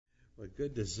Well,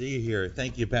 good to see you here.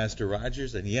 Thank you, Pastor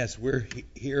Rogers. And yes, we're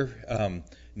here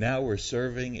now. We're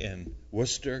serving in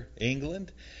Worcester,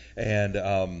 England, and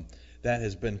that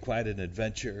has been quite an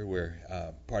adventure. We're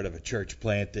part of a church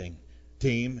planting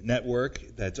team network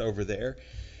that's over there,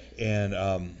 and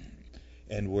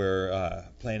we're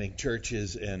planting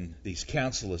churches in these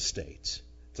council estates.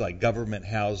 It's like government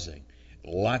housing,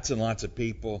 lots and lots of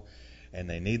people, and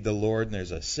they need the Lord. And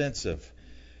there's a sense of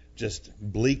just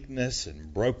bleakness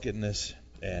and brokenness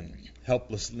and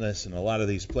helplessness in a lot of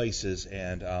these places,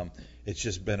 and it's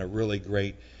just been a really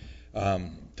great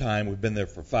time. We've been there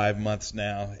for 5 months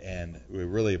now, and we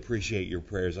really appreciate your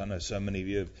prayers. I know so many of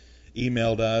you have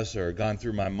emailed us or gone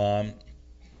through my mom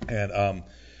and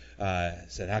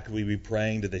said, how could we be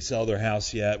praying? Did they sell their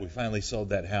house yet? We finally sold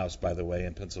that house, by the way,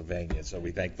 in Pennsylvania, so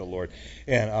we thank the Lord.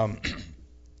 And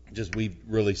just we've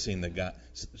really seen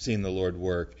the Lord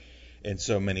work in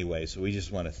so many ways. So we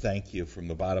just want to thank you from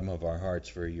the bottom of our hearts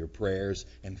for your prayers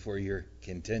and for your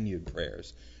continued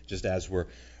prayers, just as we're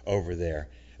over there.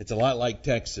 It's a lot like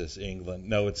Texas, England.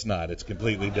 No, it's not. It's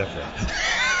completely different.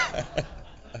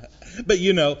 But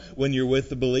you know, when you're with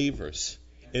the believers,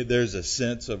 there's a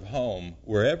sense of home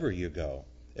wherever you go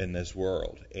in this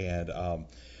world, and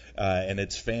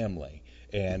it's family,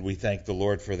 and we thank the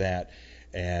Lord for that.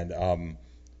 And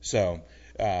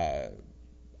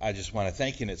I just want to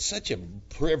thank you. And it's such a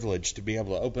privilege to be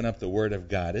able to open up the Word of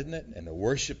God, isn't it? And to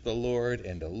worship the Lord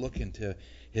and to look into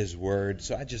His Word.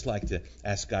 So I'd just like to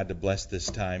ask God to bless this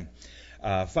time.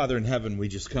 Father in heaven, we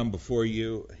just come before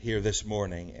you here this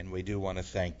morning, and we do want to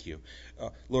thank you.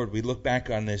 Lord, we look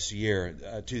back on this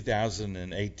year,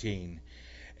 2018,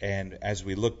 and as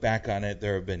we look back on it,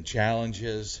 there have been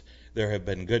challenges, there have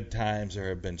been good times, there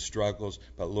have been struggles,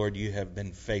 but Lord, you have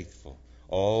been faithful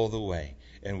all the way.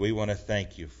 And we want to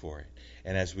thank you for it.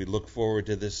 And as we look forward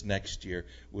to this next year,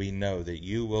 we know that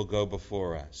you will go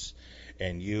before us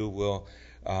and you will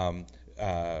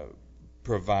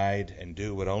provide and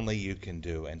do what only you can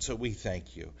do. And so we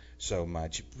thank you so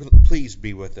much. Please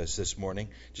be with us this morning,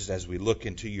 just as we look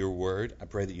into your word. I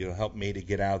pray that you'll help me to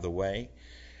get out of the way.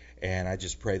 And I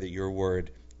just pray that your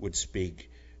word would speak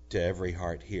to every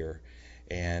heart here.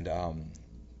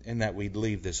 And that we'd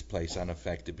leave this place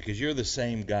unaffected, because you're the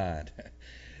same God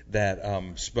that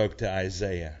spoke to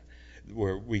Isaiah,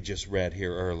 where we just read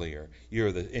here earlier.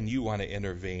 And you want to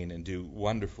intervene and do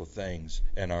wonderful things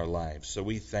in our lives. So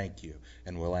we thank you,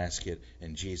 and we'll ask it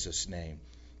in Jesus' name.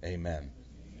 Amen.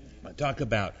 I talk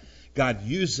about God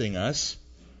using us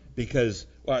because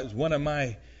I've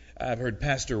heard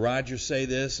Pastor Rogers say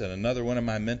this, and another one of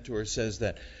my mentors says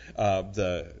that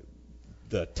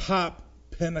the top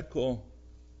pinnacle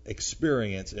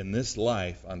experience in this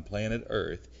life on planet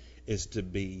Earth is to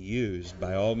be used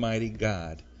by Almighty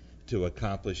God to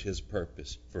accomplish His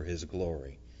purpose for His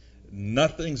glory.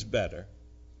 Nothing's better.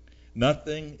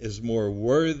 Nothing is more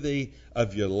worthy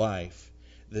of your life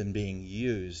than being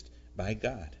used by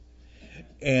God.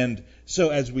 And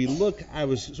so as we look, I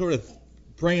was sort of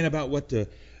praying about what to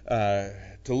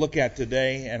look at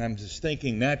today, and I'm just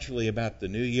thinking naturally about the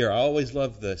new year. I always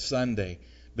love the Sunday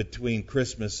between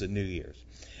Christmas and New Year's.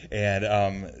 And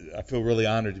I feel really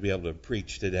honored to be able to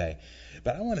preach today.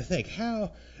 But I want to think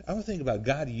about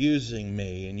God using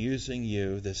me and using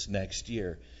you this next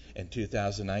year in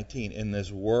 2019 in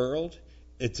this world.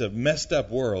 It's a messed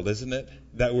up world, isn't it,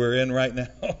 that we're in right now?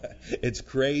 It's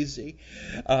crazy.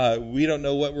 We don't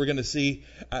know what we're going to see.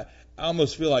 I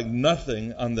almost feel like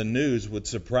nothing on the news would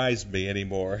surprise me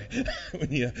anymore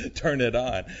when you turn it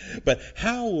on. But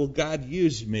how will God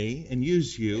use me and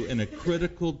use you in a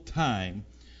critical time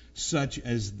such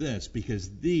as this? Because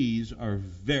these are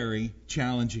very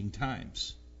challenging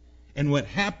times. And what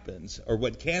happens, or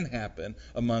what can happen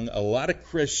among a lot of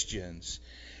Christians,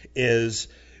 is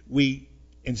we,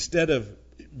 instead of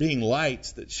being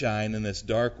lights that shine in this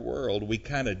dark world, we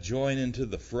kind of join into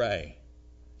the fray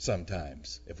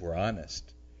sometimes, if we're honest.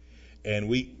 And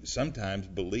we sometimes,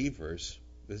 believers,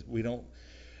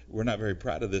 we're not very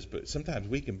proud of this, but sometimes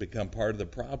we can become part of the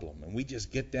problem, and we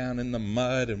just get down in the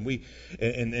mud, and we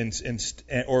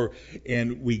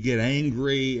get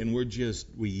angry, and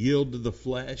we yield to the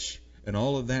flesh, and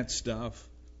all of that stuff,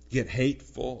 get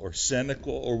hateful or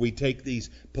cynical, or we take these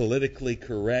politically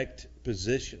correct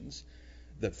positions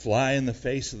that fly in the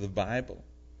face of the Bible,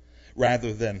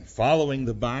 rather than following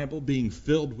the Bible, being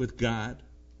filled with God,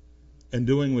 and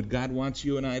doing what God wants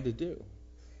you and I to do.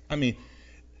 I mean,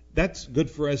 that's good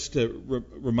for us to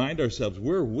remind ourselves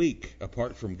we're weak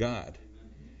apart from God.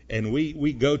 And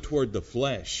we go toward the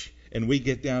flesh and we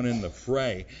get down in the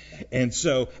fray. And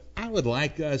so I would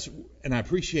like us, and I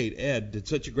appreciate Ed did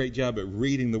such a great job at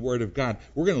reading the Word of God.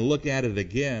 We're going to look at it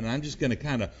again. I'm just going to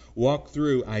kind of walk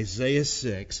through Isaiah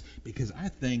 6 because I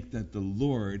think that the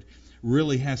Lord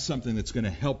really has something that's going to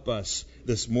help us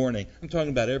this morning. I'm talking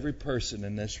about every person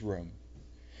in this room.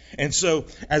 And so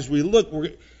as we look,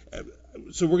 we're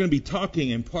going to be talking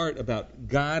in part about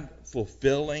God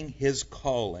fulfilling His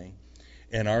calling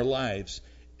in our lives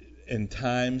in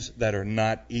times that are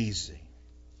not easy.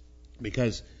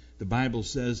 Because the Bible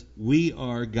says we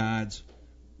are God's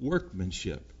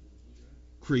workmanship,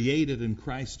 created in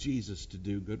Christ Jesus to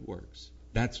do good works.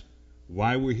 That's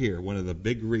why we're here, one of the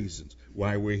big reasons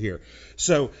why we're here.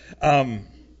 So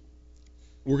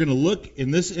we're going to look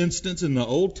in this instance in the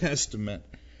Old Testament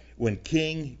when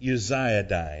King Uzziah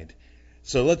died.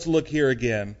 So let's look here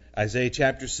again, Isaiah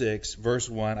chapter 6, verse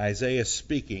 1. Isaiah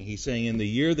speaking. He's saying, in the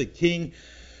year that King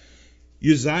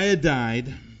Uzziah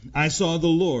died, I saw the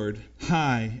Lord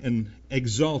high and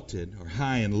exalted, or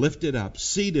high and lifted up,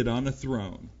 seated on a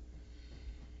throne.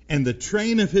 And the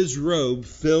train of his robe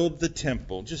filled the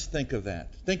temple. Just think of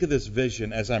that. Think of this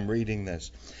vision as I'm reading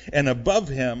this. And above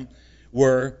him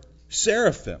were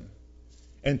seraphim.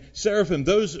 And seraphim,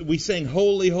 those we sang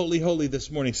holy, holy, holy this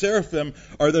morning. Seraphim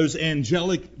are those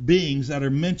angelic beings that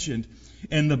are mentioned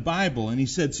in the Bible. And he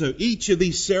said, so each of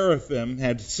these seraphim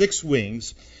had 6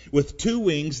 wings. With 2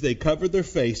 wings they covered their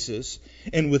faces,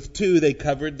 and with 2 they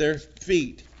covered their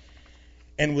feet.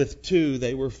 And with 2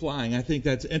 they were flying. I think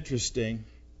that's interesting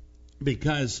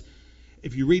because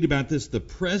if you read about this, the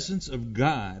presence of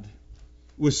God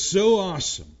was so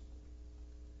awesome.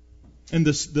 And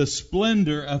the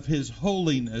splendor of His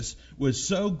holiness was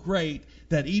so great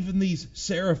that even these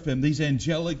seraphim, these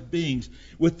angelic beings,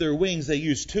 with their wings, they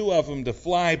used 2 of them to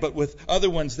fly, but with other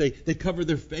ones, they cover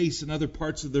their face and other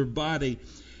parts of their body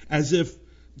as if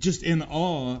just in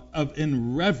awe of,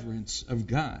 in reverence of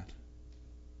God.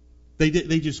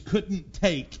 They just couldn't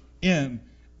take in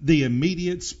the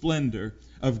immediate splendor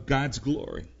of God's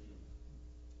glory.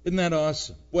 Isn't that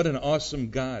awesome? What an awesome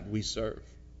God we serve.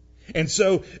 And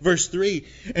so, verse 3,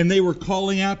 and they were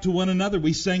calling out to one another.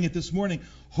 We sang it this morning.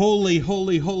 Holy,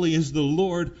 holy, holy is the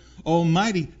Lord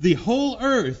Almighty. The whole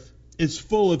earth is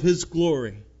full of His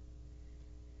glory.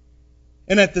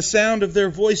 And at the sound of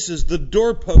their voices, the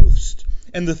doorpost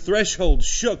and the threshold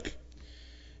shook,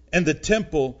 and the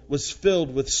temple was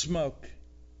filled with smoke.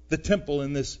 The temple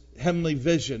in this heavenly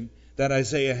vision that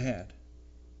Isaiah had.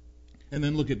 And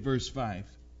then look at verse 5.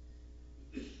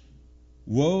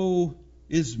 Woe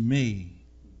is me,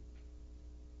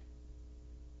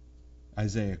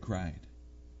 Isaiah cried.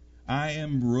 I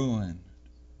am ruined,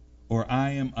 or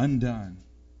I am undone.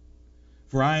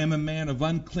 For I am a man of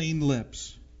unclean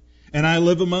lips, and I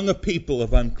live among a people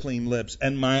of unclean lips,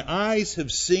 and my eyes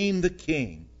have seen the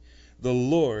King, the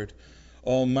Lord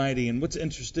Almighty. And what's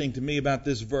interesting to me about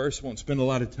this verse, won't spend a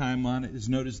lot of time on it, is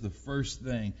notice the first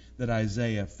thing that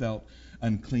Isaiah felt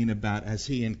unclean about as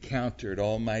he encountered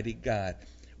Almighty God.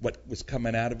 What was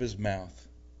coming out of his mouth.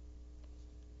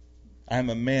 I'm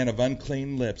a man of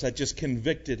unclean lips. I just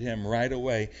convicted him right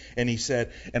away. And he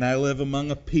said, and I live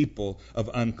among a people of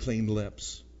unclean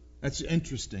lips. That's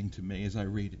interesting to me as I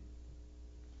read it.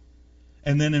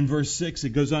 And then in verse 6 it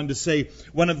goes on to say,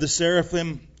 one of the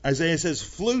seraphim, Isaiah says,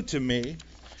 flew to me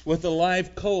with a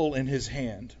live coal in his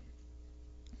hand,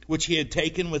 which he had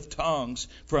taken with tongs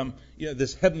from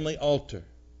this heavenly altar.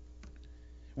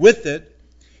 With it,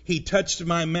 he touched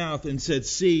my mouth and said,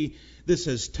 see, this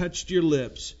has touched your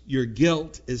lips. Your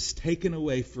guilt is taken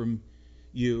away from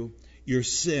you. Your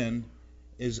sin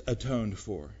is atoned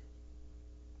for.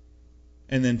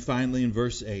 And then finally in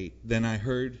verse 8, then I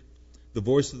heard the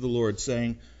voice of the Lord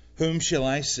saying, whom shall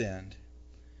I send,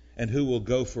 and who will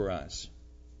go for us?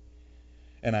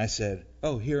 And I said,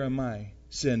 oh, here am I.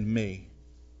 Send me.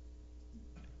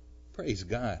 Praise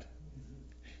God.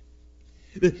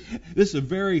 This is a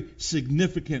very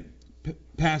significant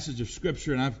passage of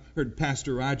Scripture, and I've heard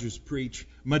Pastor Rogers preach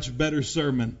much better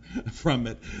sermon from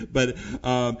it. But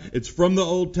it's from the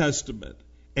Old Testament,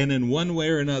 and in one way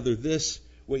or another,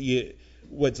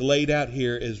 what's laid out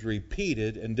here is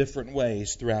repeated in different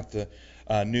ways throughout the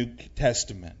New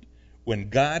Testament. When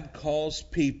God calls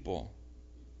people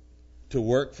to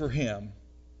work for Him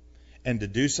and to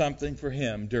do something for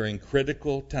Him during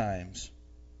critical times,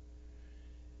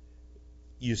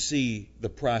 you see the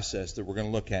process that we're going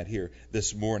to look at here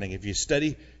this morning. If you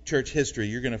study church history,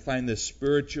 you're going to find this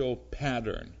spiritual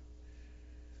pattern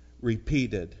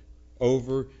repeated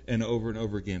over and over and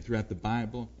over again throughout the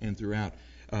Bible and throughout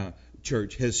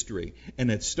church history. And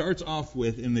it starts off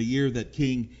with in the year that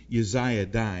King Uzziah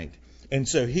died. And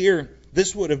so here,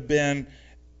 this would have been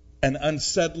an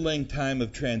unsettling time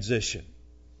of transition.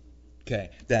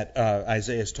 Okay, that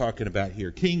Isaiah is talking about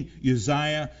here. King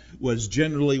Uzziah was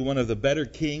generally one of the better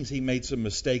kings. He made some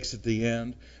mistakes at the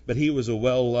end, but he was a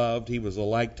well-loved, he was a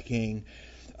liked king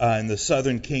in the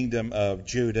southern kingdom of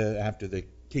Judah after the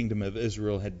kingdom of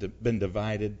Israel had been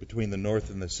divided between the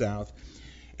north and the south.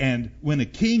 And when a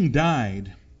king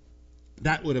died,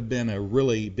 that would have been a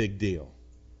really big deal.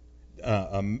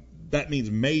 That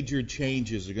means major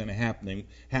changes are going to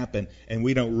happen, and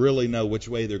we don't really know which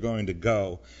way they're going to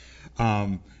go.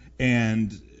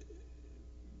 And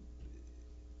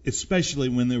especially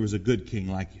when there was a good king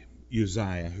like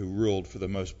Uzziah who ruled for the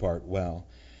most part well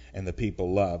and the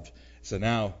people loved. So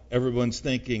now everyone's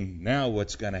thinking, now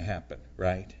what's going to happen,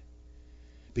 right?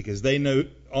 Because they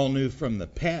all knew from the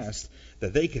past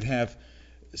that they could have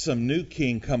some new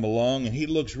king come along and he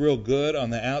looks real good on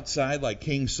the outside like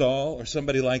King Saul or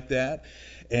somebody like that.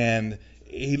 And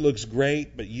he looks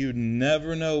great, but you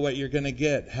never know what you're going to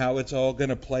get, how it's all going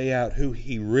to play out, who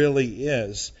he really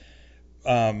is.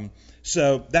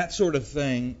 So that sort of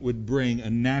thing would bring a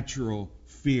natural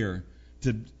fear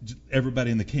to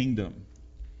everybody in the kingdom.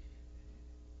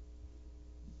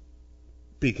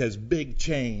 Because big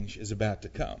change is about to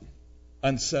come.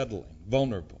 Unsettling,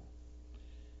 vulnerable.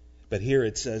 But here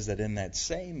it says that in that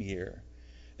same year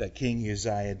that King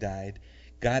Uzziah died,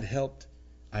 God helped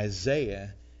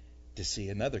Isaiah to see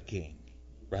another king,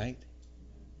 right?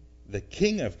 The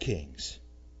King of Kings.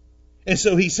 And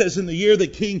so he says, in the year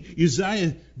that King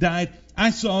Uzziah died, I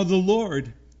saw the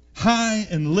Lord high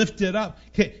and lifted up.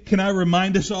 Can I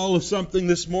remind us all of something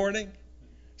this morning?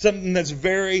 Something that's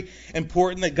very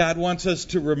important that God wants us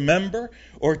to remember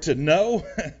or to know,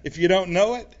 if you don't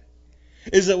know it,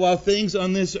 is that while things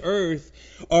on this earth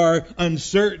are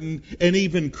uncertain and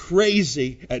even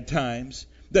crazy at times,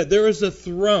 that there is a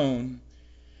throne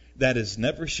that is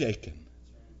never shaken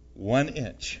 1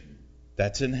 inch.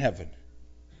 That's in heaven.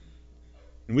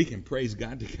 And we can praise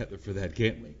God together for that,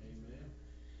 can't we?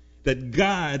 That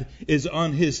God is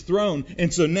on his throne.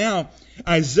 And so now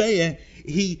Isaiah,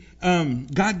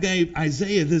 God gave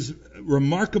Isaiah this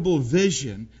remarkable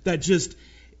vision that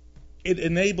it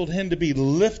enabled him to be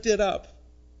lifted up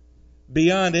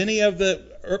beyond any of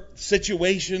the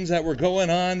situations that were going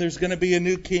on. There's going to be a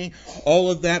new king,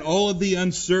 all of that, all of the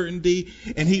uncertainty,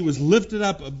 and he was lifted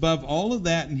up above all of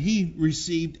that, and he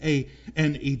received an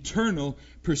eternal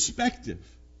perspective.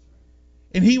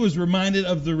 And he was reminded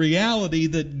of the reality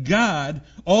that God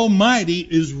Almighty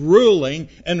is ruling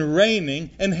and reigning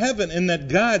in heaven, and that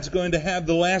God's going to have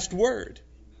the last word.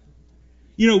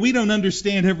 You know, we don't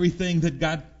understand everything that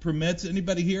God permits.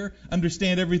 Anybody here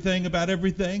understand everything about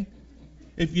everything?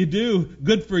 If you do,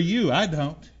 good for you. I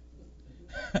don't.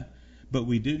 But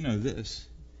we do know this,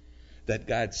 that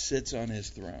God sits on his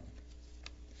throne,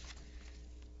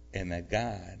 and that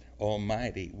God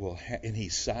Almighty and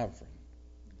he's sovereign,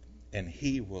 and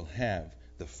he will have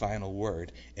the final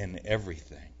word in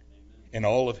everything, in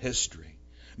all of history,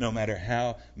 no matter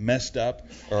how messed up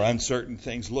or uncertain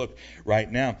things look right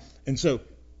now. And so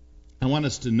I want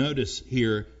us to notice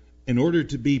here, in order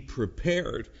to be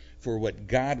prepared for what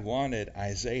God wanted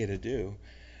Isaiah to do,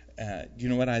 do you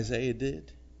know what Isaiah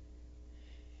did?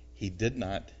 He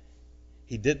didn't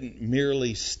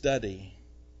merely study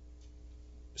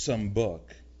some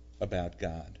book about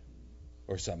God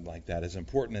or something like that, as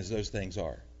important as those things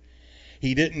are.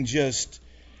 He didn't just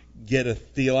get a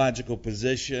theological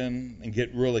position and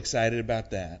get real excited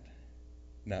about that.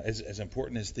 No, as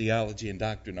important as theology and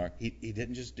doctrine are, he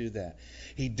didn't just do that.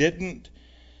 He didn't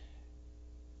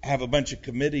have a bunch of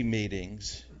committee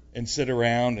meetings and sit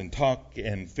around and talk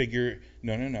and figure.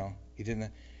 No. He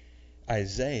didn't.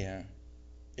 Isaiah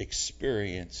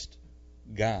experienced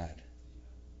God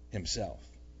himself.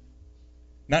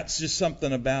 Not just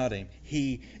something about him.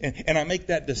 And I make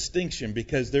that distinction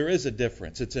because there is a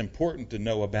difference. It's important to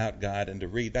know about God and to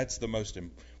read. That's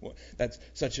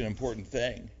such an important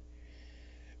thing.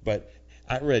 But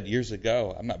I read years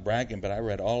ago, I'm not bragging, but I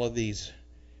read all of these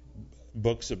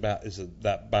books about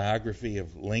that biography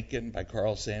of Lincoln by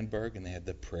Carl Sandburg, and they had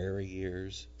the prairie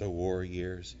years, the war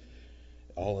years,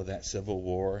 all of that, Civil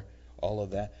War, all of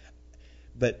that.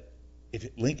 But if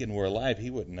Lincoln were alive, he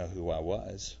wouldn't know who I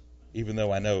was, even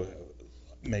though I know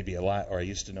maybe a lot, or I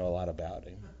used to know a lot about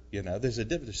him. You know,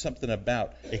 there's something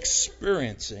about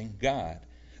experiencing God,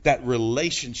 that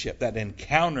relationship, that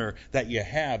encounter that you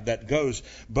have that goes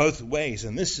both ways.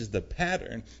 And this is the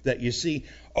pattern that you see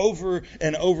over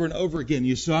and over and over again.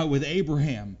 You saw it with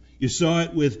Abraham. You saw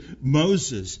it with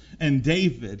Moses and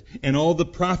David and all the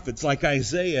prophets like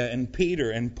Isaiah and Peter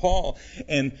and Paul.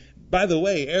 And By the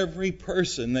way, every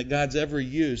person that God's ever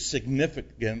used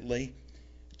significantly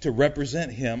to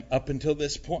represent him up until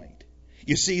this point.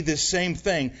 You see this same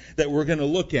thing that we're going to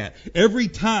look at. Every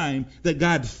time that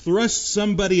God thrusts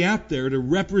somebody out there to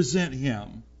represent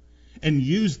him and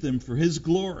use them for his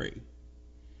glory,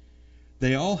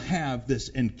 they all have this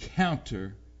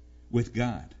encounter with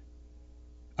God.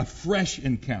 A fresh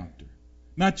encounter.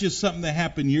 Not just something that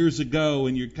happened years ago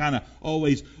and you're kind of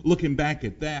always looking back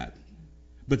at that.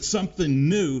 But something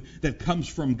new that comes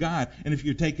from God. And if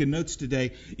you're taking notes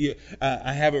today,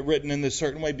 I have it written in this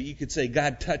certain way, but you could say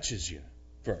God touches you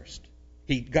first.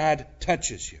 God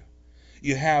touches you.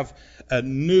 You have a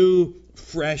new,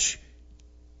 fresh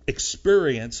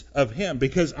experience of him.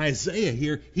 Because Isaiah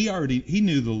here, he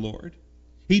knew the Lord.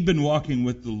 He'd been walking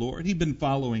with the Lord. He'd been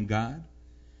following God.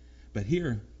 But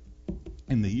here,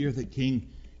 in the year that King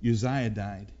Uzziah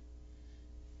died,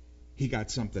 he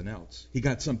got something else. He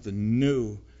got something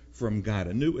new from God,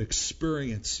 a new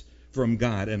experience from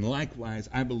God. And likewise,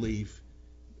 I believe,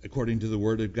 according to the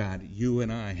Word of God, you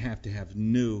and I have to have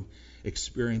new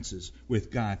experiences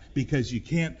with God, because you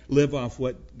can't live off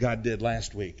what God did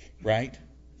last week, right?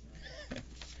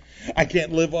 I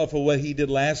can't live off of what he did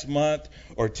last month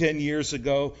or 10 years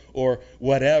ago or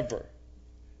whatever.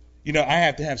 You know, I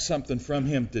have to have something from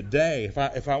him today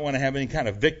if I want to have any kind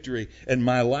of victory in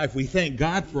my life. We thank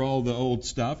God for all the old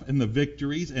stuff and the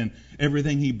victories and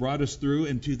everything he brought us through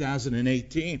in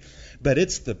 2018. But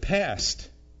it's the past,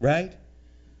 right?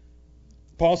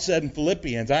 Paul said in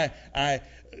Philippians,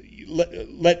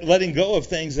 letting go of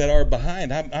things that are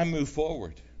behind, I move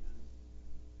forward.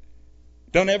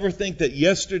 Don't ever think that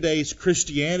yesterday's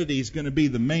Christianity is going to be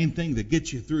the main thing that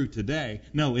gets you through today.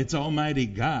 No, it's Almighty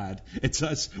God. It's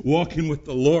us walking with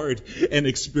the Lord and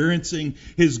experiencing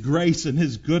his grace and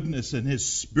his goodness and his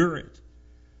Spirit.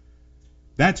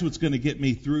 That's what's going to get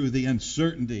me through the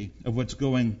uncertainty of what's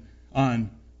going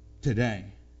on today.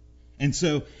 And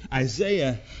so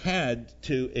Isaiah had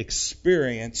to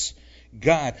experience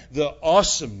God, the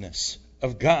awesomeness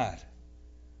of God.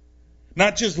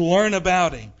 Not just learn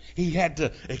about him. He had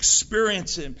to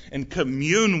experience him and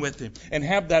commune with him and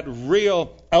have that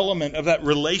real element of that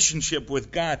relationship with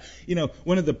God. You know,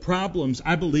 one of the problems,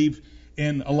 I believe,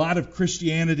 in a lot of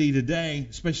Christianity today,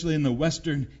 especially in the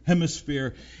Western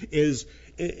Hemisphere, is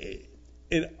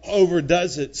it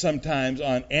overdoes it sometimes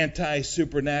on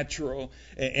anti-supernatural,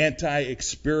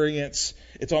 anti-experience.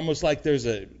 It's almost like there's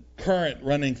a current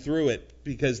running through it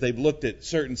because they've looked at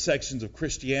certain sections of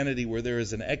Christianity where there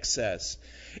is an excess,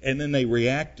 and then they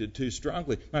reacted too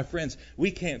strongly. My friends,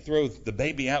 we can't throw the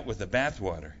baby out with the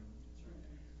bathwater.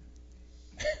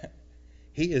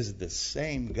 He is the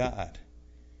same God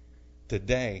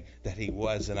today that he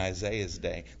was in Isaiah's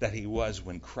day, that he was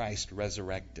when Christ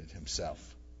resurrected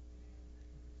himself.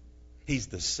 He's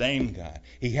the same God.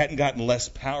 He hadn't gotten less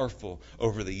powerful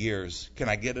over the years. Can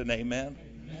I get an amen?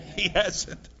 Amen. He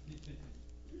hasn't.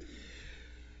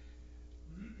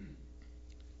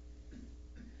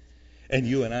 And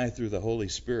you and I, through the Holy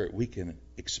Spirit, we can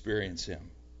experience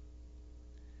him,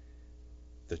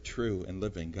 the true and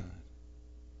living God.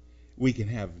 We can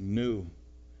have new,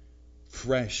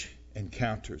 fresh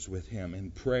encounters with him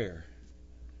in prayer.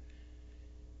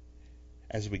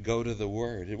 As we go to the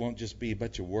Word, it won't just be a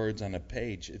bunch of words on a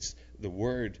page. It's the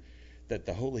Word that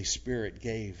the Holy Spirit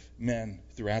gave men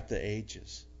throughout the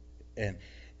ages. And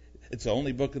it's the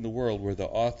only book in the world where the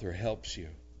author helps you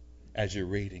as you're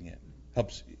reading it.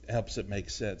 Helps it make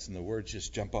sense, and the words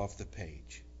just jump off the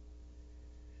page.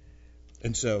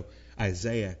 And so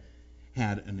Isaiah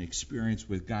had an experience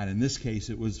with God. In this case,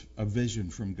 it was a vision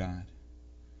from God.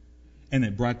 And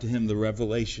it brought to him the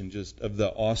revelation just of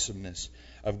the awesomeness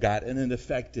of God, and it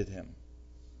affected him.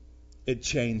 It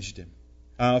changed him.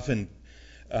 I often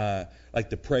like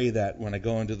to pray that when I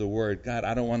go into the Word, God,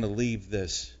 I don't want to leave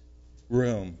this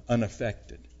room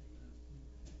unaffected.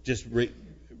 Just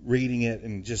reading it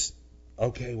and just,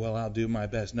 okay, well, I'll do my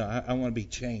best. No, I want to be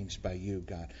changed by you,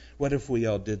 God. What if we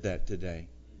all did that today,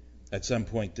 at some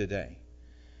point today?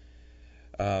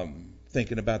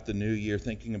 Thinking about the new year,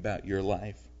 thinking about your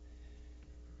life.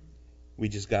 We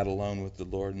just got alone with the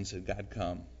Lord and said, God,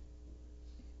 come.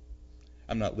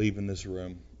 I'm not leaving this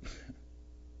room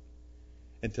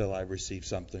until I receive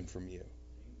something from you.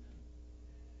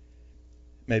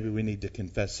 Maybe we need to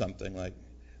confess something like,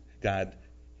 God,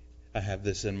 I have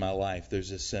this in my life. There's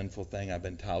this sinful thing I've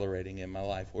been tolerating in my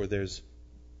life. Or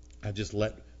I've just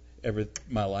let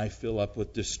my life fill up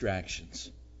with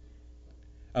distractions.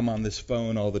 I'm on this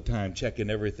phone all the time, checking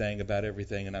everything about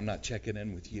everything, and I'm not checking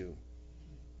in with you.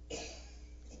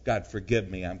 God, forgive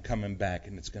me. I'm coming back,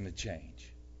 and it's going to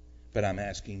change. But I'm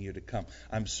asking you to come.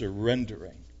 I'm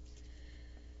surrendering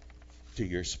to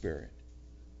your spirit?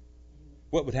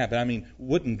 What would happen? I mean,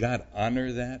 wouldn't God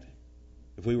honor that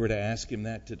if we were to ask him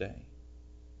that today?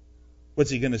 What's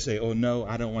he going to say? Oh, no,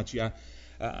 I don't want you.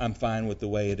 I'm fine with the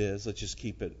way it is. Let's just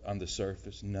keep it on the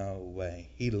surface. No way.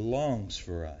 He longs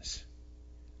for us.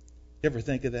 You ever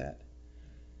think of that?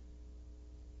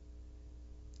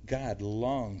 God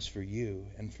longs for you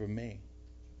and for me.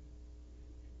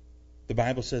 The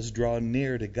Bible says, draw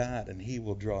near to God and he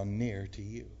will draw near to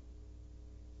you.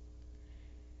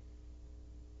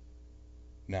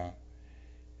 Now,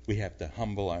 we have to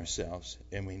humble ourselves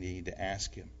and we need to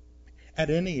ask him. At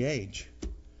any age.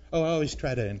 Oh, I always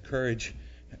try to encourage,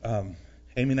 Amy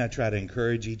and I try to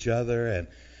encourage each other and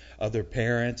other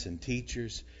parents and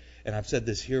teachers. And I've said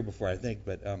this here before, I think,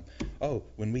 but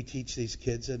when we teach these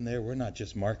kids in there, we're not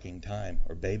just marking time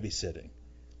or babysitting.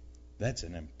 That's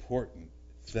an important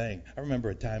thing. I remember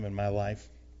a time in my life,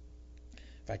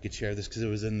 if I could share this, because it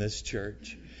was in this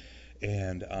church,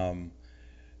 and I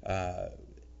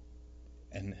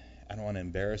don't want to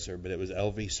embarrass her, but it was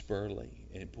L.V. Spurley,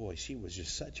 and boy, she was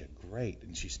just such a great,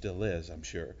 and she still is, I'm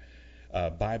sure,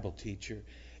 Bible teacher.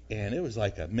 And it was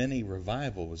like a mini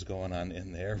revival was going on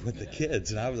in there with the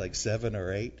kids. And I was like 7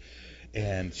 or 8.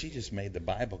 And she just made the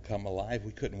Bible come alive.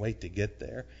 We couldn't wait to get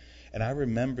there. And I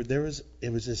remember it was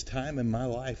this time in my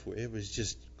life where it was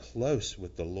just close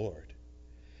with the Lord.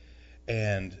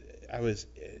 And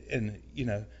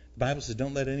the Bible says,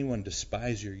 don't let anyone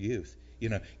despise your youth.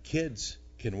 Kids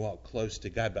can walk close to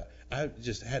God. But I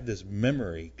just had this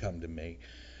memory come to me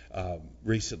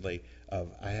recently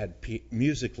of I had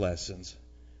music lessons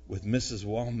with Mrs.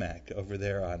 Womack over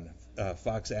there on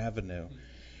Fox Avenue.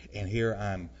 And here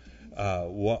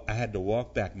I had to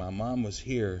walk back. My mom was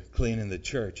here cleaning the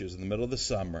church. It was in the middle of the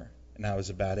summer, and I was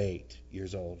about 8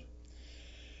 years old.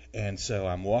 And so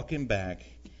I'm walking back,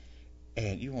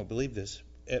 and you won't believe this,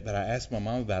 but I asked my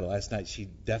mom about it last night. She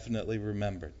definitely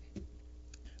remembered.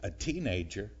 A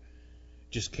teenager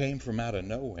just came from out of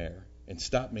nowhere and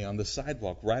stopped me on the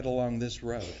sidewalk right along this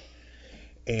road.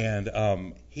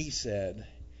 And he said,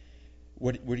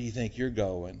 where do you think you're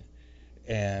going?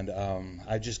 And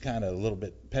I just kind of a little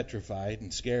bit petrified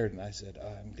and scared. And I said,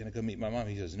 I'm going to go meet my mom.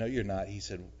 He goes, no, you're not. He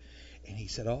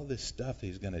said all this stuff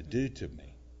he's going to do to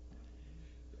me.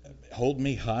 Hold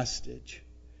me hostage.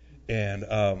 And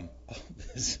all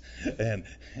this. And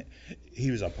he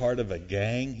was a part of a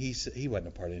gang. He wasn't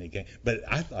a part of any gang, but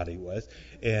I thought he was.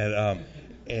 And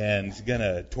he's going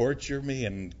to torture me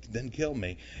and then kill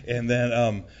me. And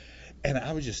then and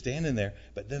I was just standing there.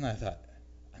 But then I thought,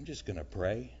 I'm just going to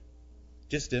pray,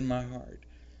 just in my heart.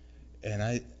 And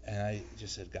I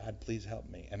just said, God, please help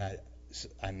me. And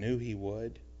I knew he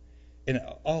would. And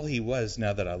all he was,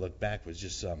 now that I look back, was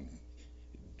just some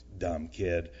dumb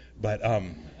kid. But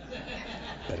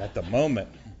at the moment,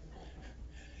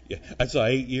 yeah, I saw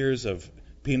 8 years of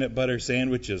peanut butter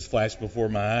sandwiches flash before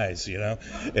my eyes,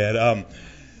 And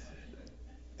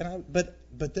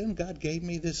but then God gave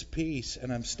me this peace,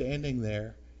 and I'm standing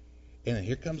there, and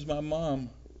here comes my mom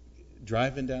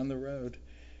driving down the road,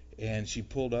 and she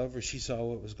pulled over. She saw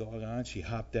what was going on. She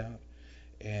hopped out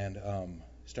and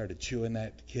started chewing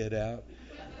that kid out,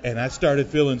 and I started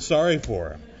feeling sorry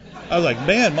for him. I was like,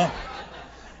 man, Mom,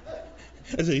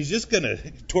 I said, he's just going to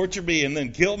torture me and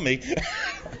then kill me.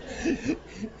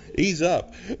 Ease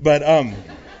up. But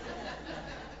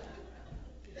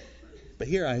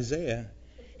here Isaiah,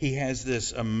 he has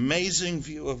this amazing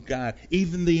view of God.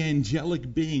 Even the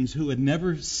angelic beings who had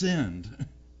never sinned,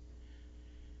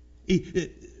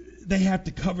 they have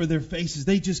to cover their faces.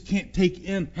 They just can't take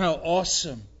in how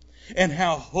awesome and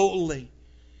how holy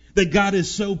that God is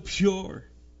so pure.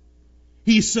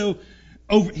 He's so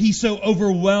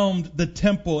overwhelmed the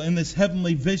temple in this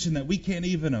heavenly vision that we can't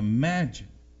even imagine.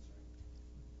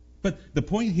 But the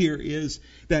point here is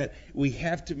that we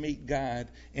have to meet God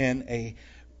in a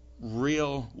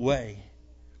real way,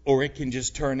 or it can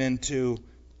just turn into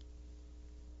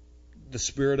the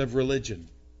spirit of religion.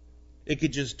 It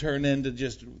could just turn into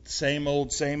just same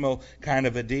old kind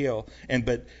of a deal.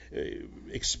 But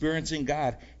experiencing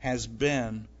God has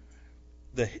been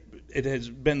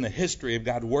the history of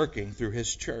God working through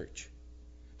His church.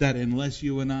 That unless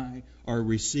you and I are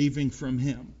receiving from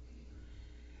Him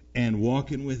and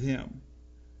walking with Him,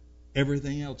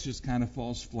 everything else just kind of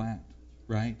falls flat,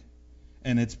 right?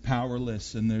 And it's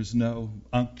powerless, and there's no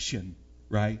unction,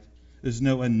 right? There's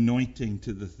no anointing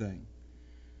to the thing.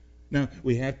 Now,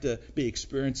 we have to be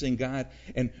experiencing God,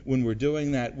 and when we're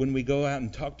doing that, when we go out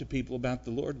and talk to people about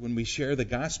the Lord, when we share the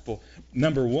gospel,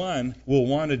 number one, we'll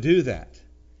want to do that.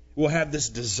 We'll have this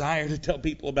desire to tell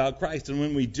people about Christ, and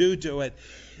when we do it,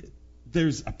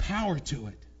 there's a power to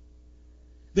it.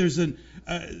 There's an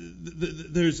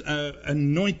there's a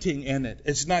anointing in it.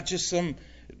 It's not just some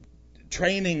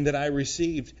training that I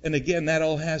received. And again, that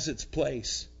all has its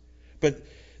place. But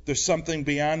there's something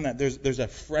beyond that. There's a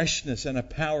freshness and a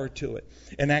power to it.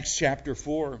 In Acts chapter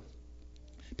 4,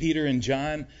 Peter and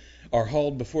John are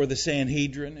hauled before the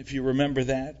Sanhedrin, if you remember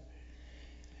that.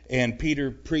 And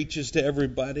Peter preaches to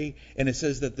everybody, and it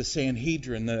says that the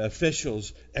Sanhedrin, the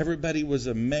officials, everybody was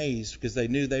amazed because they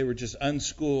knew they were just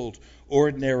unschooled,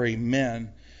 ordinary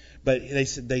men. But they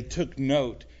said they took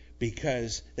note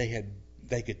because they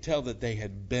could tell that they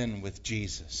had been with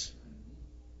Jesus.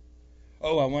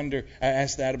 Oh, I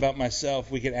asked that about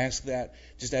myself. We could ask that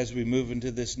just as we move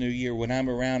into this new year. When I'm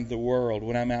around the world,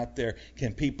 when I'm out there,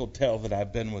 can people tell that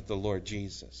I've been with the Lord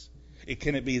Jesus?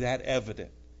 Can it be that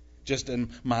evident just in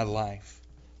my life?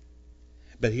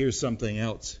 But here's something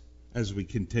else as we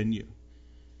continue.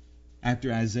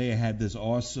 After Isaiah had this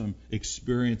awesome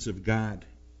experience of God,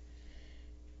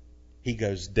 he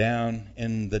goes down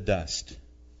in the dust.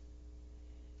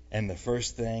 And the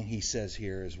first thing he says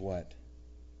here is what?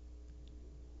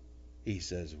 He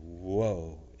says,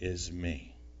 woe is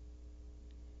me.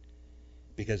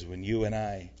 Because when you and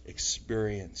I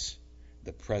experience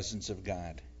the presence of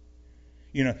God,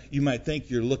 you might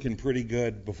think you're looking pretty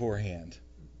good beforehand.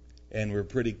 And we're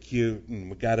pretty cute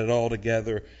and we got it all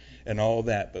together and all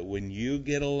that. But when you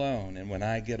get alone and when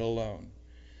I get alone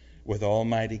with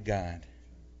Almighty God,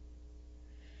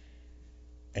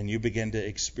 and you begin to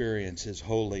experience His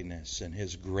holiness and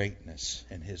His greatness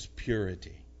and His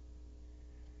purity,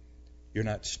 you're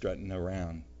not strutting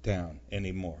around town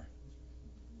anymore.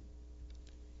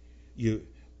 You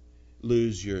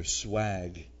lose your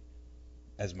swag,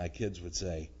 as my kids would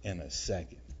say, in a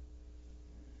second.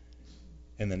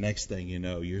 And the next thing you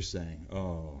know, you're saying,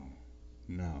 oh,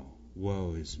 no,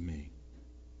 woe is me.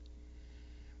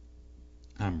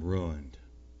 I'm ruined.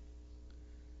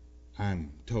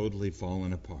 I'm totally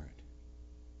fallen apart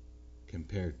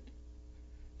compared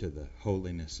to the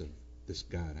holiness of this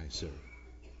God I serve.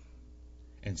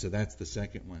 And so that's the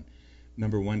second one.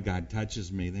 Number one, God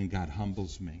touches me, then God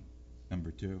humbles me. Number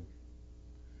two.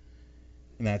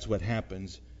 And that's what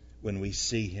happens when we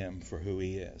see Him for who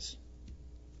He is.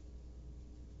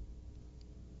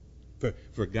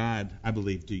 For God, I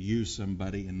believe, to use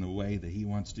somebody in the way that He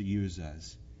wants to use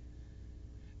us,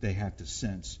 they have to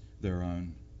sense their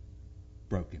own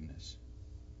brokenness.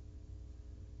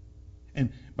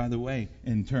 And by the way,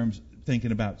 in terms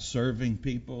thinking about serving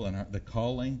people and the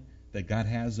calling that God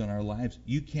has on our lives,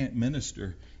 you can't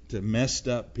minister to messed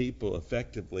up people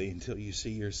effectively until you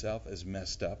see yourself as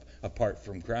messed up apart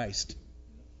from Christ.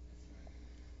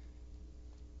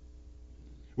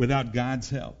 Without God's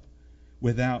help,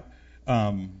 without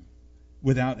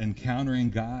encountering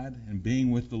God and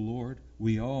being with the Lord,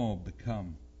 we all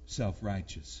become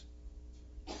self-righteous.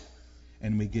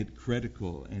 And we get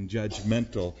critical and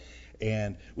judgmental,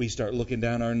 and we start looking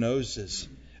down our noses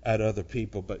at other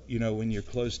people. But when you're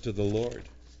close to the Lord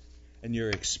and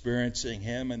you're experiencing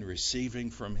Him and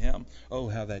receiving from Him, oh,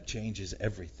 how that changes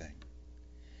everything.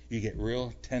 You get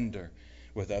real tender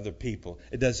with other people.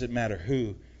 It doesn't matter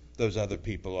who those other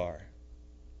people are.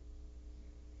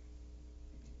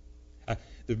 There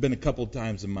have been a couple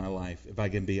times in my life, if I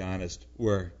can be honest,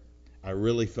 where I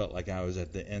really felt like I was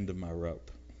at the end of my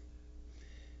rope.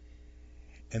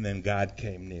 And then God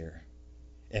came near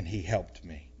and He helped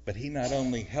me. But He not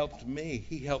only helped me,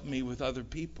 He helped me with other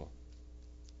people.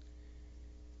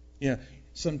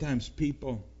 Sometimes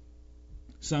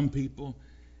some people,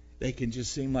 they can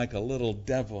just seem like a little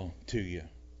devil to you.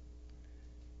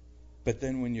 But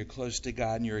then when you're close to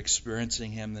God and you're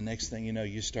experiencing Him, the next thing you know,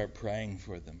 you start praying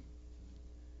for them.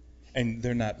 And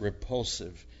they're not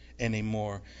repulsive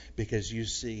anymore because you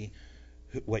see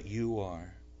what you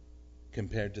are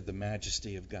compared to the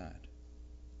majesty of God.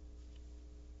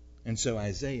 And so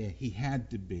Isaiah, he had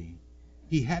to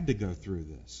go through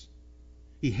this.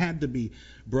 He had to be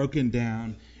broken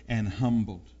down and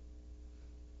humbled.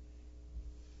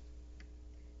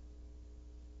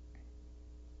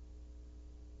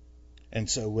 And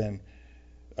so when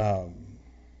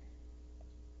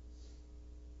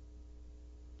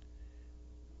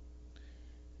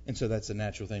and so that's the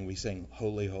natural thing. We sing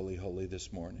Holy, Holy, Holy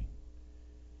this morning.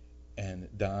 And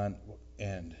Don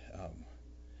and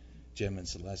Jim and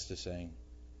Celeste saying,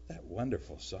 that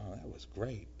wonderful song, that was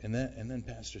great. And then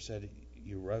Pastor said,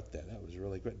 you wrote that. That was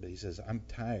really great. But he says, I'm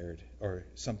tired. Or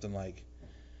something like,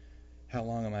 how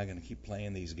long am I going to keep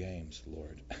playing these games,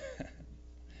 Lord?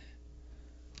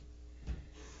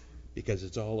 Because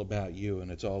it's all about you and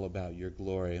it's all about your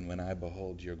glory. And when I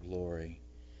behold your glory,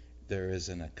 there is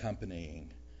an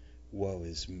accompanying woe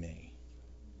is me.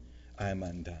 I am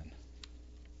undone.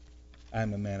 I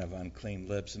am a man of unclean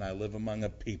lips, and I live among a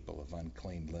people of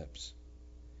unclean lips.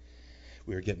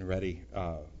 We were getting ready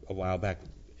a while back,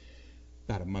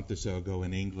 about a month or so ago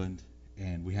in England,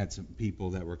 and we had some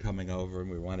people that were coming over,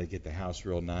 and we wanted to get the house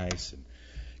real nice and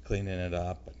cleaning it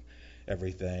up and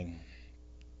everything.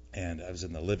 And I was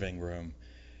in the living room,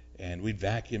 and we'd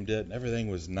vacuumed it, and everything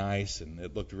was nice, and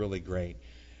it looked really great.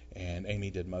 And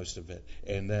Amy did most of it.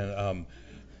 And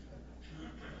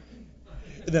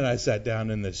then I sat down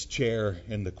in this chair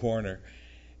in the corner,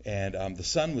 and the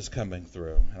sun was coming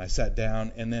through. And I sat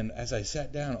down, and then as I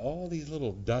sat down, all these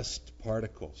little dust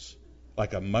particles,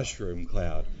 like a mushroom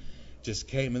cloud, just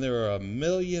came, and there were a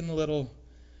million little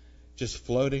just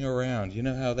floating around. You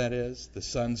know how that is? The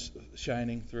sun's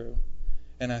shining through.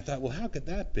 And I thought, well, how could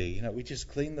that be? You know, we just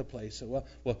cleaned the place. So,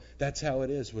 well, that's how it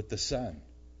is with the sun.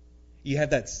 You have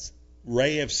that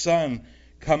ray of sun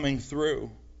coming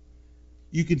through.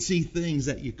 You can see things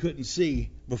that you couldn't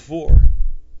see before.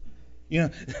 You know,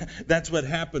 that's what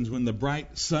happens when the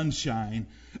bright sunshine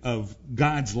of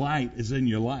God's light is in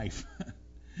your life.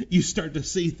 You start to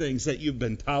see things that you've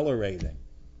been tolerating.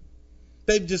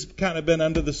 They've just kind of been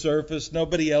under the surface.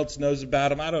 Nobody else knows about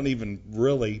them. I don't even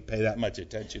really pay that much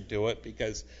attention to it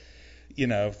because, you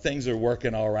know, things are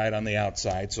working all right on the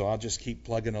outside, so I'll just keep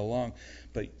plugging along.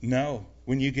 But no,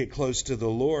 when you get close to the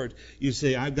Lord, you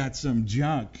say, I've got some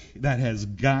junk that has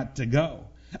got to go.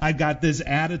 I've got this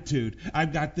attitude.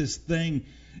 I've got this thing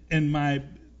in my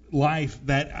life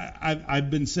that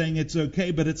I've been saying it's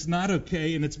okay, but it's not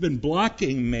okay, and it's been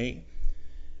blocking me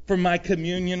from my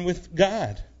communion with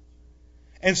God.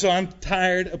 And so I'm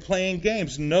tired of playing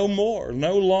games. No more,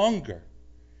 no longer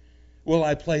will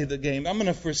I play the game. I'm going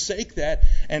to forsake that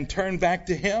and turn back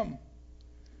to Him.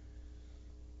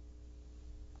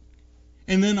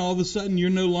 And then all of a sudden you're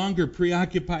no longer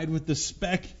preoccupied with the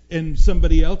speck in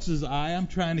somebody else's eye. I'm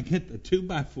trying to get the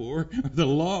 2x4 or the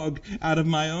log out of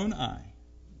my own eye.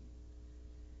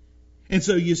 And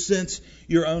so you sense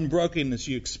your own brokenness.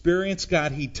 You experience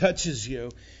God. He touches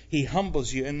you. He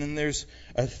humbles you. And then there's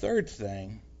a third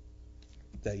thing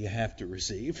that you have to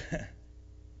receive.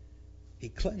 He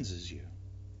cleanses you.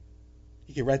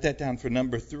 You can write that down for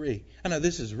number 3. I know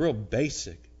this is real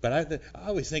basic, but I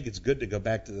always think it's good to go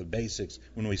back to the basics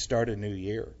when we start a new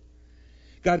year.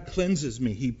 God cleanses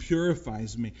me. He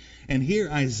purifies me. And here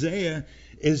Isaiah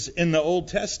is in the Old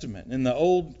Testament, in the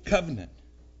Old Covenant,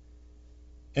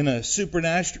 in a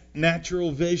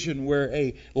supernatural vision where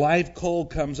a live coal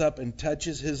comes up and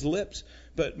touches his lips.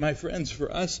 But my friends,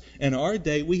 for us in our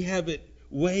day, we have it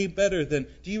way better than,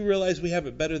 do you realize we have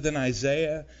it better than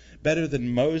Isaiah, better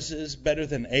than Moses, better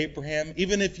than Abraham?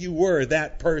 Even if you were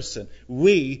that person,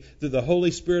 we, through the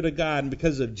Holy Spirit of God and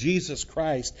because of Jesus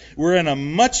Christ, we're in a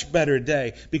much better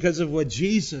day because of what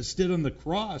Jesus did on the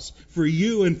cross for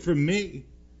you and for me.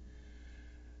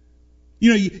 You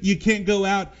know, you can't go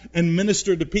out and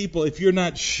minister to people if you're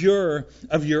not sure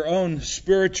of your own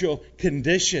spiritual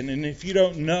condition, and if you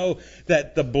don't know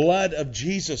that the blood of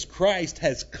Jesus Christ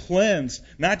has cleansed,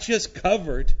 not just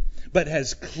covered, but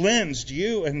has cleansed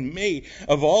you and me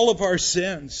of all of our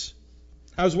sins.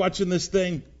 I was watching this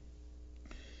thing.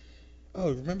 Oh,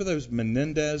 remember those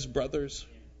Menendez brothers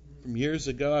from years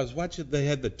ago? I was watching, they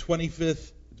had the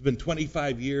 25th, it's been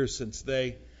 25 years since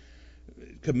they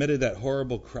committed that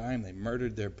horrible crime. They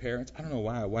murdered their parents. I don't know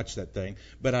why I watched that thing,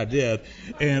 but I did.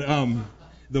 And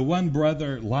the one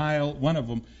brother, Lyle, one of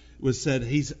them, said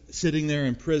he's sitting there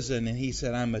in prison, and he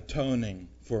said, I'm atoning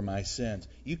for my sins.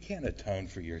 You can't atone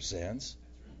for your sins.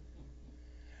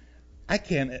 I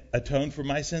can't atone for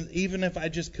my sins, even if I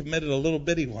just committed a little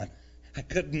bitty one. I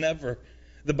could never.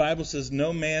 The Bible says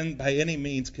no man by any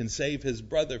means can save his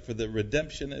brother, for the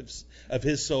redemption of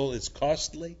his soul is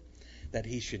costly, that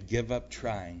he should give up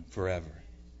trying forever.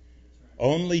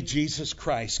 Only Jesus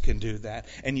Christ can do that.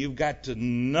 And you've got to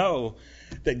know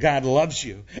that God loves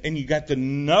you. And you've got to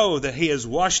know that He has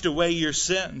washed away your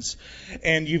sins.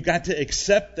 And you've got to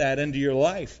accept that into your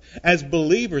life. As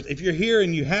believers, if you're here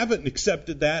and you haven't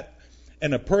accepted that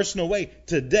in a personal way,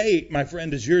 today, my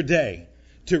friend, is your day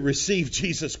to receive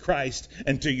Jesus Christ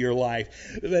into your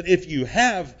life. But if you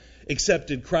have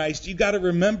accepted Christ, you've got to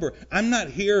remember, I'm not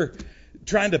here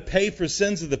trying to pay for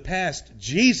sins of the past.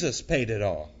 Jesus paid it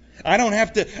all. I don't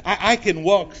have to. I can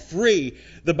walk free.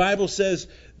 The Bible says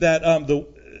that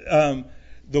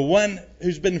the one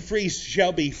who's been free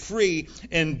shall be free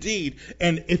indeed.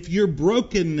 And if your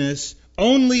brokenness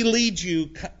only leads you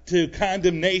to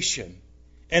condemnation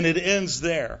and it ends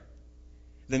there,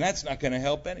 then that's not going to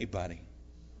help anybody.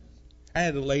 I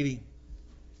had a lady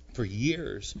for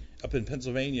years up in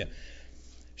Pennsylvania.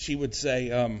 she would say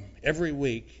every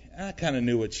week, I kind of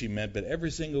knew what she meant, but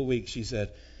every single week she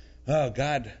said, "Oh,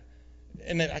 God,"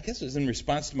 and I guess it was in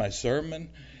response to my sermon.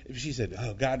 She said,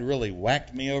 "Oh, God really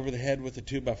whacked me over the head with a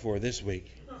 2x4 this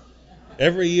week."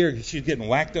 Every year she's getting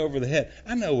whacked over the head.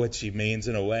 I know what she means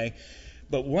in a way.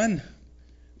 But one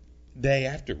day,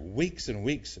 after weeks and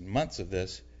weeks and months of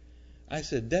this, I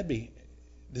said, "Debbie,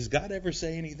 does God ever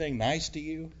say anything nice to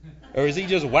you? Or is he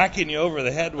just whacking you over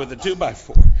the head with a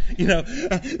 2x4? You know,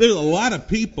 there's a lot of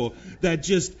people that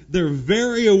they're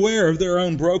very aware of their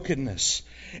own brokenness.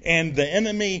 And the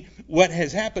enemy, what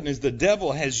has happened is the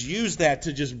devil has used that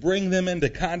to just bring them into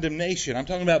condemnation. I'm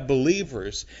talking about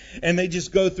believers. And they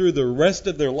just go through the rest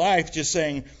of their life just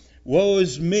saying, "Woe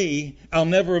is me, I'll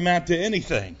never amount to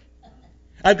anything.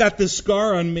 I've got this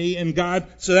scar on me, and God,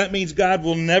 so that means God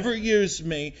will never use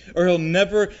me, or I'll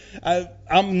never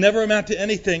amount to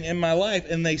anything in my life."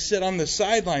 And they sit on the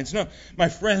sidelines. No, my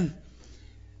friend,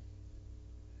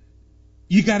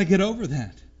 you got to get over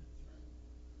that.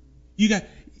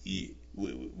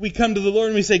 We come to the Lord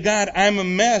and we say, "God, I'm a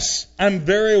mess. I'm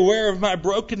very aware of my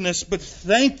brokenness, but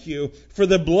thank you for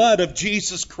the blood of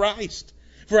Jesus Christ,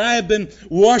 for I have been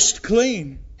washed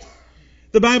clean."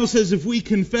 The Bible says if we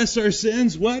confess our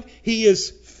sins, what? He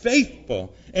is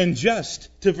faithful and just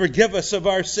to forgive us of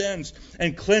our sins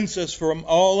and cleanse us from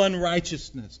all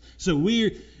unrighteousness. So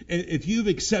if you've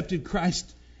accepted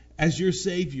Christ as your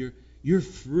Savior, you're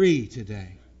free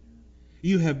today.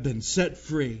 You have been set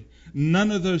free.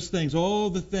 None of those things,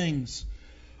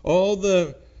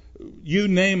 you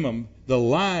name them, the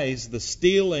lies, the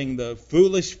stealing, the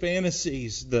foolish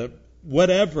fantasies, the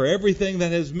whatever, everything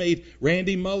that has made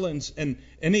Randy Mullens and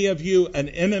any of you an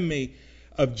enemy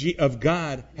of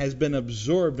God has been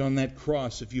absorbed on that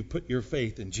cross if you put your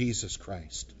faith in Jesus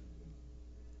Christ.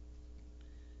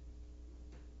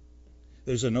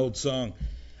 There's an old song,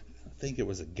 I think it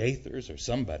was a Gaithers or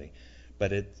somebody,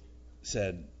 but it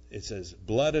says,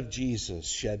 "Blood of Jesus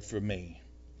shed for me,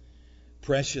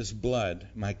 precious blood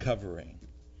my covering.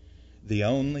 The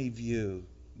only view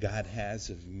God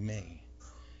has of me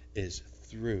is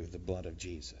through the blood of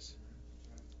Jesus."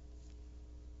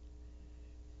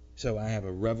 So I have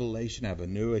a revelation, I have a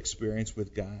new experience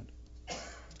with God.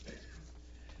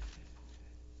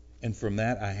 And from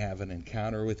that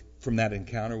from that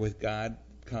encounter with God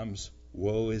comes,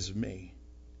 "Woe is me.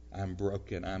 I'm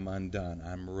broken, I'm undone,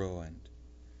 I'm ruined.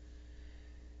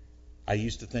 I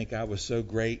used to think I was so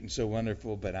great and so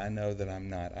wonderful, but I know that I'm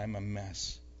not. I'm a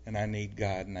mess, and I need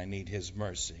God, and I need His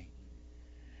mercy."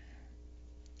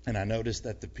 And I notice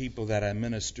that the people that I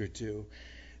minister to,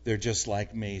 they're just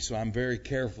like me. So I'm very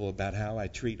careful about how I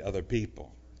treat other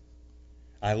people.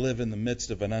 I live in the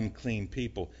midst of an unclean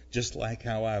people, just like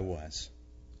how I was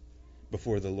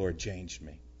before the Lord changed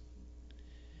me.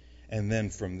 And then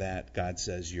from that, God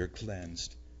says, "You're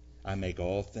cleansed. I make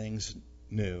all things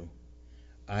new.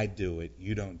 I do it.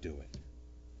 You don't do it.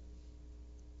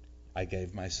 I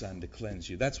gave my Son to cleanse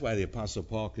you." That's why the Apostle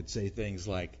Paul could say things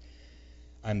like,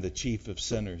 "I'm the chief of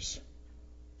sinners.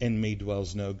 In me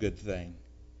dwells no good thing."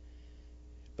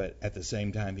 But at the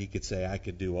same time, he could say, "I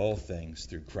could do all things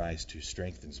through Christ who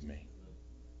strengthens me."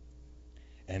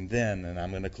 And then, and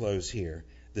I'm going to close here,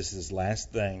 this is the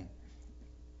last thing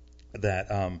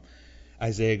that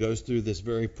Isaiah goes through, this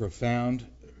very profound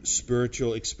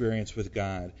spiritual experience with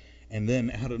God. And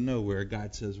then out of nowhere,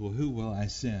 God says, "Well, who will I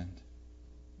send?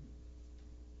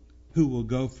 Who will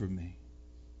go for me?"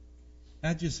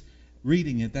 Not just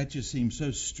reading it, that just seems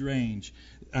so strange.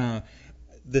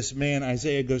 This man,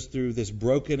 Isaiah, goes through this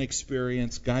broken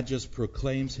experience. God just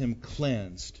proclaims him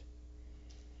cleansed.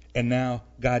 And now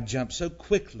God jumps so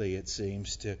quickly, it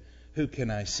seems, to who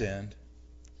can I send?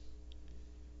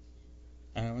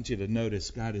 I want you to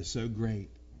notice God is so great.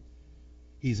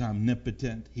 He's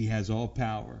omnipotent. He has all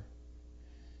power.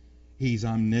 He's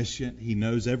omniscient. He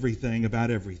knows everything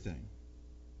about everything.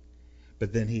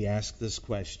 But then he asks this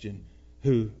question,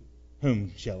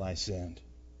 whom shall I send?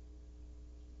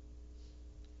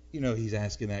 You know, he's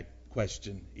asking that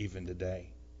question even today.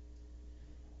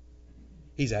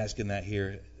 He's asking that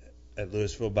here at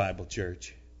Louisville Bible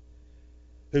Church.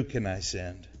 Who can I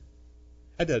send?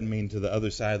 That doesn't mean to the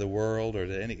other side of the world or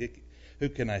to any. Who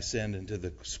can I send into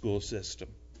the school system?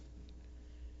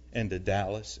 Into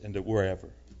Dallas, into wherever.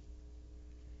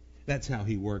 That's how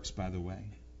he works, by the way.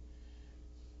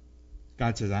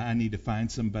 God says, I need to find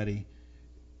somebody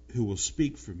who will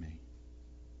speak for me.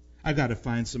 I've got to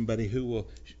find somebody who will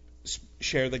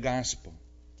share the gospel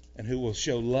and who will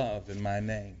show love in my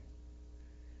name.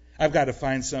 I've got to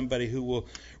find somebody who will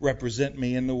represent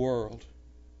me in the world.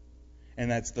 And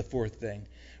that's the fourth thing.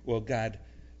 Well, God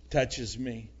touches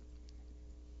me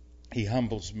He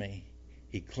humbles me.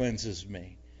 He cleanses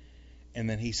me. And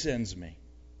then He sends me.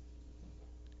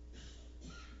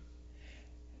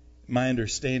 My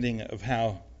understanding of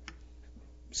how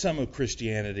some of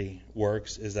Christianity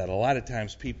works is that a lot of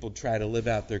times people try to live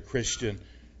out their Christian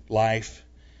life.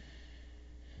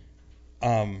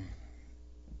 And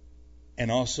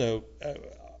also,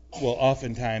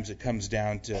 oftentimes it comes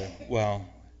down to,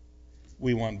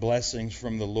 we want blessings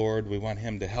from the Lord. We want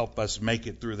Him to help us make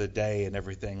it through the day and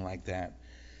everything like that.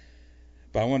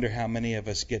 But I wonder how many of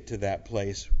us get to that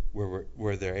place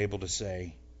where they're able to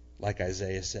say, like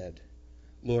Isaiah said,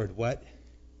 Lord, what?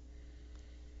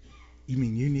 You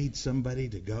mean you need somebody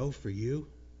to go for you?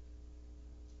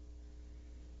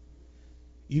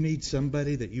 You need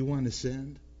somebody that you want to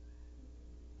send?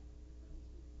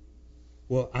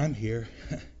 Well, I'm here.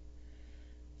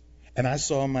 And I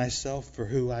saw myself for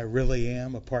who I really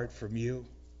am apart from you.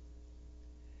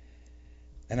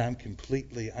 And I'm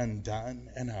completely undone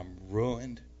and I'm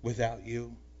ruined without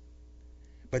you.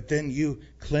 But then you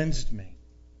cleansed me.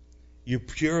 You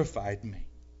purified me.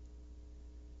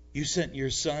 You sent your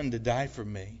Son to die for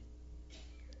me.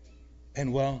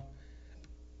 And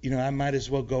I might as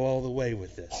well go all the way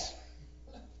with this.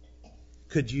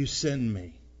 Could you send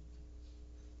me?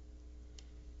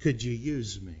 Could you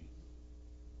use me?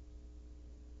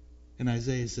 And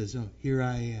Isaiah says, here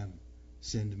I am.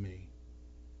 Send me.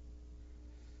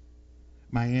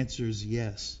 My answer is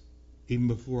yes. Even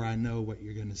before I know what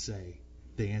you're going to say,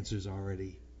 the answer is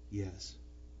already yes.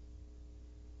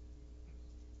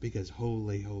 Because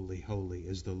holy, holy, holy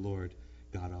is the Lord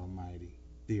God Almighty.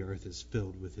 The earth is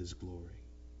filled with His glory.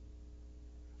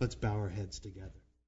 Let's bow our heads together.